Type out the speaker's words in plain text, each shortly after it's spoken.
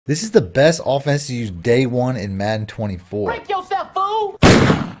This is the best offense to use day one in Madden 24. Break yourself, fool!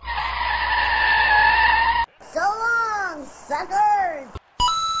 So long, suckers!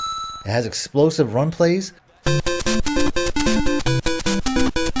 It has explosive run plays,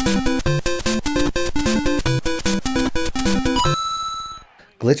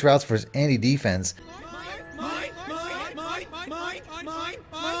 glitch routes versus anti-defense,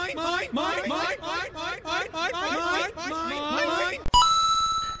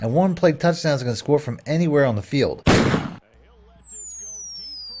 and one-play touchdowns that can score from anywhere on the field.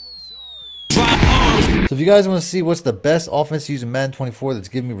 So if you guys want to see what's the best offense to use in Madden 24 that's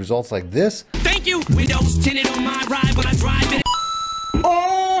giving me results like this, Thank you. Windows tinted on my ride when I drive it.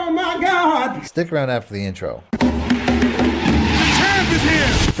 Oh my God! stick around after the intro. Champ is here!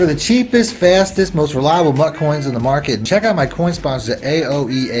 For the cheapest, fastest, most reliable MUT coins on the market, check out my coin sponsors at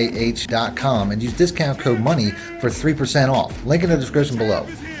AOEAH.com and use discount code MONEY for 3% off. Link in the description below.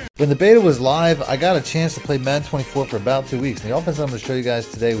 When the beta was live, I got a chance to play Madden 24 for about 2 weeks. And the offense I'm going to show you guys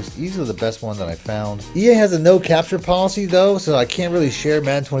today was easily the best one that I found. EA has a no capture policy though, so I can't really share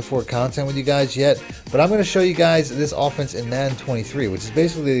Madden 24 content with you guys yet. But I'm going to show you guys this offense in Madden 23, which is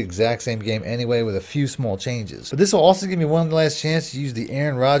basically the exact same game anyway with a few small changes. But this will also give me one last chance to use the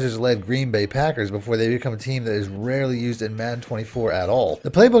Aaron Rodgers-led Green Bay Packers before they become a team that is rarely used in Madden 24 at all. The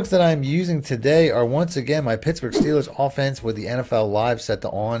playbooks that I'm using today are once again my Pittsburgh Steelers offense with the NFL Live set to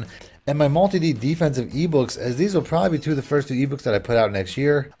on, and my multi-D defensive ebooks, as these will probably be two of the first two ebooks that I put out next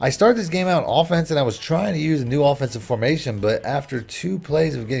year. I started this game out offense and I was trying to use a new offensive formation, but after 2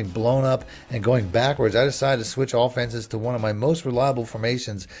 plays of getting blown up and going backwards, I decided to switch offenses to one of my most reliable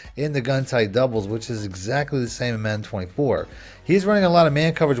formations in the gun tight doubles, which is exactly the same in Madden 24. He's running a lot of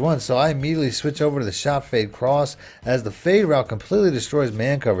man coverage once, so I immediately switch over to the shot fade cross, as the fade route completely destroys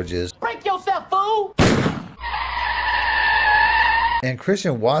man coverages. Break yourself, fool! And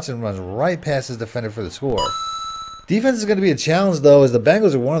Christian Watson runs right past his defender for the score. Defense is going to be a challenge though, as the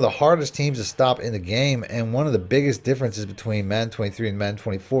Bengals are one of the hardest teams to stop in the game, and one of the biggest differences between Madden 23 and Madden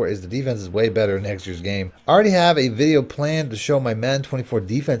 24 is the defense is way better in next year's game. I already have a video planned to show my Madden 24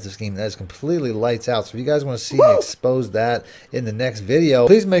 defensive scheme that is completely lights out, so if you guys want to see me expose that in the next video,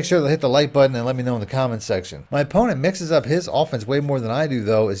 please make sure to hit the like button and let me know in the comments section. My opponent mixes up his offense way more than I do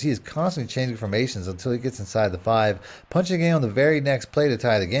though, as he is constantly changing formations until he gets inside the 5, punching in on the very next play to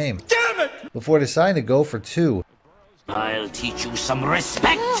tie the game. Damn it! Before deciding to go for 2. I'll teach you some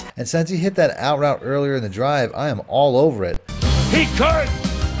respect. And since he hit that out route earlier in the drive, I am all over it. He could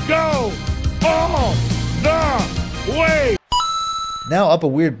go all the way! Now up a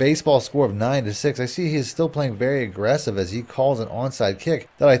weird baseball score of 9-6, I see he is still playing very aggressive as he calls an onside kick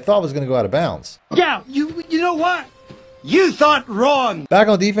that I thought was going to go out of bounds. Yeah, you know what? You thought wrong! Back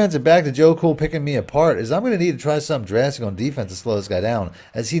on defense and back to Joe Cool picking me apart, as I'm going to need to try something drastic on defense to slow this guy down,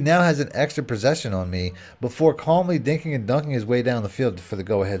 as he now has an extra possession on me before calmly dinking and dunking his way down the field for the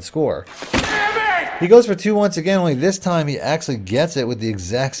go-ahead score. He goes for 2 once again, only this time he actually gets it with the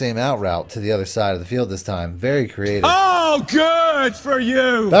exact same out route to the other side of the field this time. Very creative. Oh, good for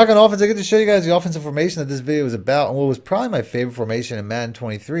you! Back on offense, I get to show you guys the offensive formation that this video is about, and what was probably my favorite formation in Madden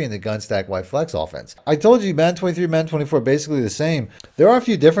 23 in the gun stack Y flex offense. I told you Madden 23 and Madden 24 are basically the same. There are a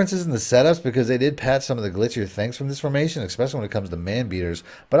few differences in the setups because they did patch some of the glitchier things from this formation, especially when it comes to man beaters,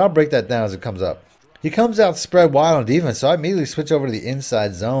 but I'll break that down as it comes up. He comes out spread wide on defense, so I immediately switch over to the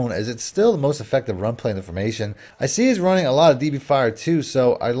inside zone, as it's still the most effective run play in the formation. I see he's running a lot of DB fire too,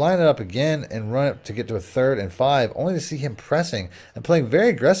 so I line it up again and run it to get to a 3rd and 5, only to see him pressing and playing very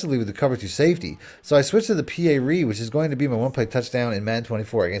aggressively with the cover 2 safety. So I switch to the PA read, which is going to be my one-play touchdown in Madden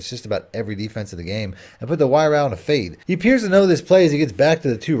 24 against just about every defense in the game, and put the Y route on a fade. He appears to know this play as he gets back to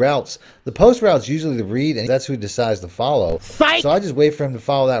the 2 routes. The post route's usually the read, and that's who he decides to follow. Psych! So I just wait for him to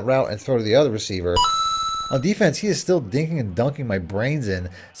follow that route and throw to the other receiver. On defense, he is still dinking and dunking my brains in,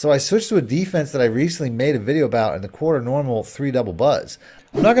 so I switched to a defense that I recently made a video about in the quarter normal 3 double buzz.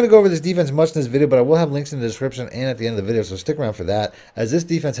 I'm not going to go over this defense much in this video, but I will have links in the description and at the end of the video, so stick around for that, as this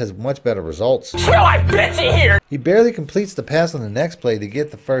defense has much better results. He barely completes the pass on the next play to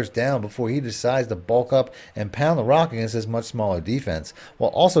get the 1st down before he decides to bulk up and pound the rock against this much smaller defense,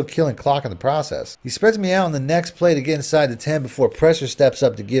 while also killing clock in the process. He spreads me out on the next play to get inside the 10 before pressure steps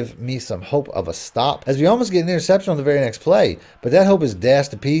up to give me some hope of a stop, as we almost get an interception on the very next play, but that hope is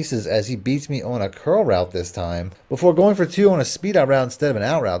dashed to pieces as he beats me on a curl route this time, before going for 2 on a speed out route instead of an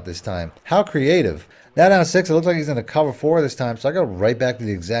out route this time. How creative. Now down 6, it looks like he's in a cover 4 this time, so I go right back to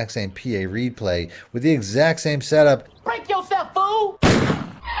the exact same PA read play with the exact same setup. Break yourself, fool! If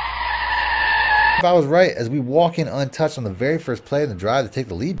I was right, as we walk in untouched on the very first play of the drive to take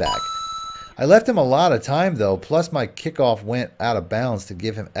the lead back. I left him a lot of time though, plus my kickoff went out of bounds to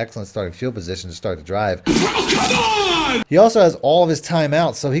give him excellent starting field position to start the drive. Oh, come on! He also has all of his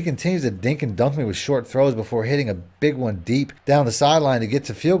timeouts, so he continues to dink and dunk me with short throws before hitting a big one deep down the sideline to get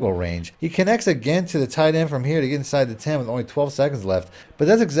to field goal range. He connects again to the tight end from here to get inside the 10 with only 12 seconds left, but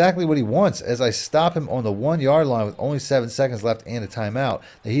that's exactly what he wants as I stop him on the 1 yard line with only 7 seconds left and a timeout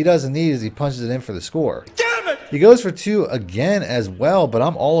that he doesn't need as he punches it in for the score. Damn it! He goes for 2 again as well, but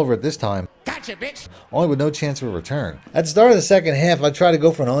I'm all over it this time. Gotcha, bitch. Only with no chance for a return. At the start of the second half, I try to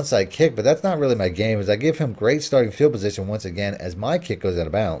go for an onside kick, but that's not really my game as I give him great starting field position once again as my kick goes out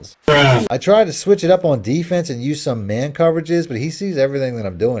of bounds. I try to switch it up on defense and use some man coverages, but he sees everything that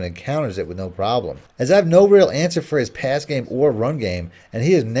I'm doing and counters it with no problem. As I have no real answer for his pass game or run game, and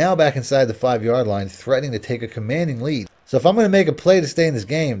he is now back inside the 5 yard line threatening to take a commanding lead. So if I'm going to make a play to stay in this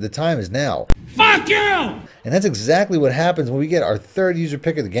game, the time is now. Fuck you! And that's exactly what happens when we get our third user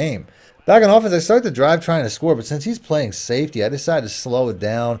pick of the game. Back on offense, I start the drive trying to score, but since he's playing safety, I decide to slow it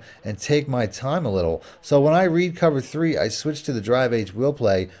down and take my time a little. So when I read cover 3, I switch to the drive H wheel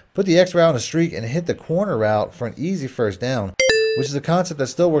play, put the X route on a streak, and hit the corner route for an easy first down, which is a concept that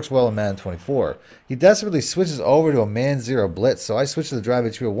still works well in Madden 24. He desperately switches over to a man zero blitz, so I switch to the drive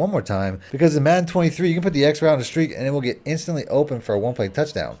H wheel one more time because in Madden 23 you can put the X route on a streak and it will get instantly open for a one-play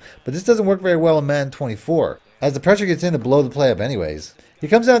touchdown. But this doesn't work very well in Madden 24 as the pressure gets in to blow the play up anyways. He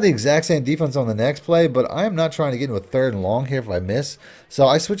comes out the exact same defense on the next play, but I am not trying to get into a 3rd and long here if I miss. So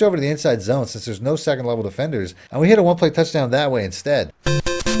I switch over to the inside zone since there's no second level defenders, and we hit a one-play touchdown that way instead.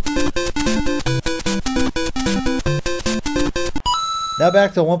 Now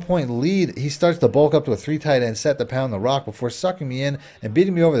back to a 1-point lead, he starts to bulk up to a 3 tight end set to pound the rock before sucking me in and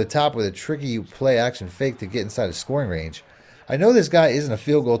beating me over the top with a tricky play action fake to get inside of scoring range. I know this guy isn't a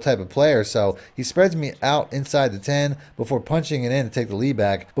field goal type of player, so he spreads me out inside the 10 before punching it in to take the lead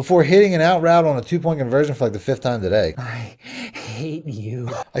back, before hitting an out route on a 2-point conversion for like the 5th time today. I hate you.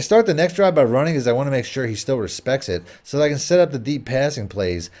 I start the next drive by running as I want to make sure he still respects it so that I can set up the deep passing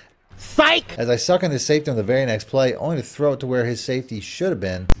plays. Psych! As I suck in his safety on the very next play, only to throw it to where his safety should have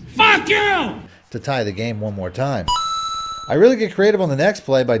been. Fuck you! To tie the game one more time. I really get creative on the next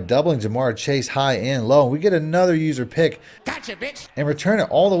play by doubling Jamar Chase high and low, and we get another user pick. Gotcha, bitch! And return it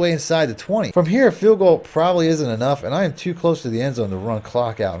all the way inside the 20. From here, a field goal probably isn't enough, and I am too close to the end zone to run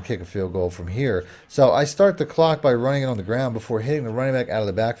clock out and kick a field goal from here. So I start the clock by running it on the ground before hitting the running back out of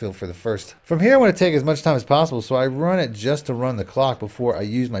the backfield for the first. From here, I want to take as much time as possible, so I run it just to run the clock before I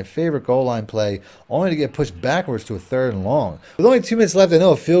use my favorite goal line play, only to get pushed backwards to a 3rd and long. With only 2 minutes left, I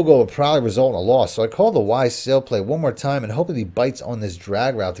know a field goal would probably result in a loss, so I call the wise sail play one more time and hope that he bites on this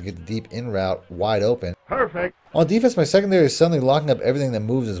drag route to get the deep in route wide open. Perfect. On defense, my secondary is suddenly locking up everything that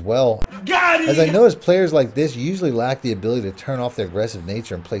moves as well. Got it! As I notice players like this usually lack the ability to turn off their aggressive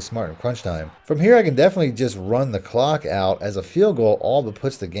nature and play smart in crunch time. From here, I can definitely just run the clock out as a field goal all but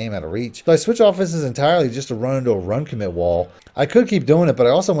puts the game out of reach. So I switch offenses entirely just to run into a run commit wall. I could keep doing it, but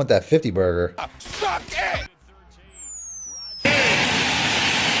I also want that 50 burger. Suck it!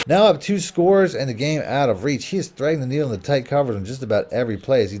 Now up 2 scores and the game out of reach. He is threading the needle in the tight coverage on just about every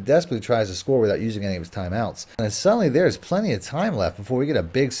play as he desperately tries to score without using any of his timeouts. And then suddenly there's plenty of time left before we get a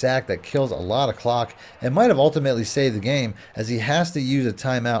big sack that kills a lot of clock and might have ultimately saved the game as he has to use a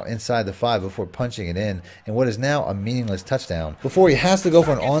timeout inside the 5 before punching it in what is now a meaningless touchdown. Before he has to go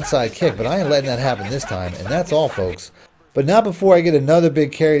for an onside kick, but I ain't letting that happen this time, and that's all, folks. But not before I get another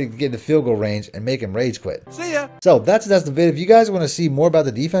big carry to get into field goal range and make him rage quit. See ya! So that's the video. If you guys want to see more about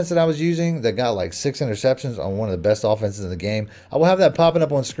the defense that I was using that got like 6 interceptions on one of the best offenses in the game, I will have that popping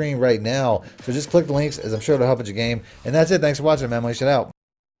up on screen right now. So just click the links as I'm sure it'll help with your game. And that's it. Thanks for watching, man. Shout out.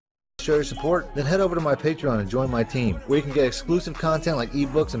 Show your support, then head over to my Patreon and join my team, where you can get exclusive content like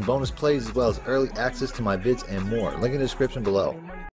ebooks and bonus plays as well as early access to my vids and more. Link in the description below.